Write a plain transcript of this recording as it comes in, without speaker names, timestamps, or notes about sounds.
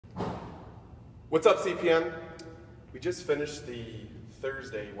What's up, CPM? We just finished the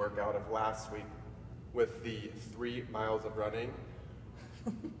Thursday workout of last week with the 3 miles of running.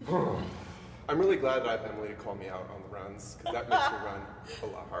 I'm really glad that I have Emily to call me out on the runs, because that makes me run a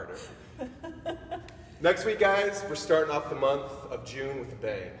lot harder. Next week, guys, we're starting off the month of June with a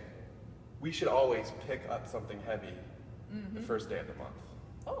bang. We should always pick up something heavy the first day of the month.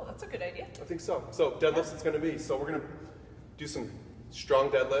 Oh, that's a good idea. I think so. So deadlifts it's going to be. So we're going to do some strong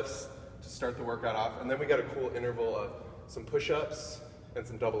deadlifts to start the workout off, and then we got a cool interval of some push-ups and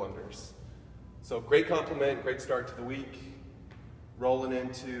some double unders. So great compliment, great start to the week. Rolling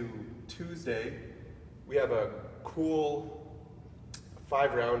into Tuesday, we have a cool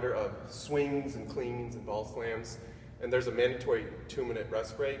 5-rounder of swings and cleans and ball slams, and there's a mandatory 2-minute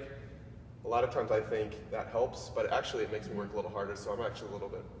rest break. A lot of times I think that helps, but actually it makes me work a little harder, so I'm actually a little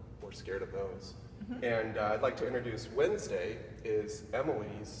bit more scared of those. And I'd like to introduce Wednesday is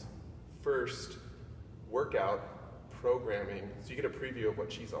Emily's first workout programming, so you get a preview of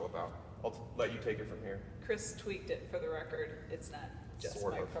what she's all about. I'll let you take it from here. Chris tweaked it for the record. It's not just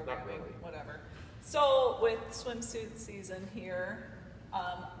Sort my of, not programming, really. whatever. So with swimsuit season here,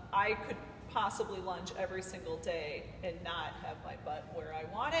 I could possibly lunge every single day and not have my butt where I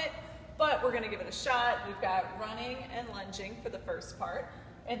want it, but we're gonna give it a shot. We've got running and lunging for the first part.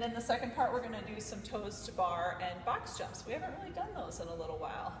 And then the second part, we're gonna do some toes to bar and box jumps. We haven't really done those in a little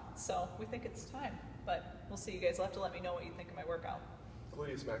while, so we think it's time. But we'll see you guys. You'll have to let me know what you think of my workout.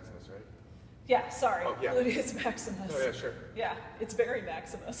 Gluteus maximus, right? Yeah, sorry, Oh, yeah. gluteus maximus. Oh yeah, sure. Yeah, it's very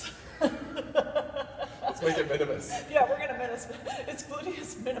maximus. Let's make it minimus. Yeah, we're gonna minimus. It's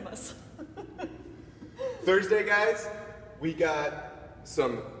gluteus minimus. Thursday, guys, we got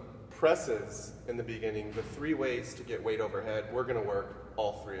some presses in the beginning. The 3 ways to get weight overhead. We're gonna work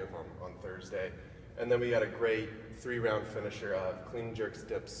all 3 of them on Thursday. And then we got a great 3-round finisher of clean jerks,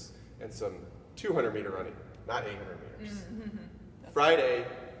 dips, and some 200-meter running, not 800 meters. Friday,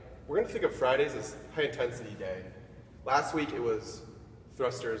 we're gonna think of Fridays as high intensity day. Last week it was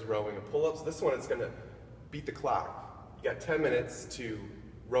thrusters, rowing, and pull-ups. This one it's gonna beat the clock. You got 10 minutes to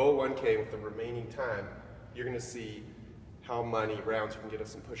row 1K with the remaining time. You're gonna see how many rounds you can get of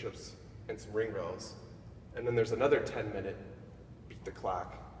some push-ups and some ring rows. And then there's another 10-minute beat the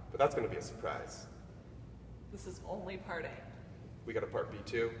clock, but that's gonna be a surprise. This is only part A. We got a part B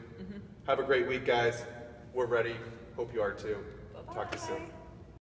too. Have a great week, guys. We're ready. Hope you are too. Bye-bye. Talk to you soon.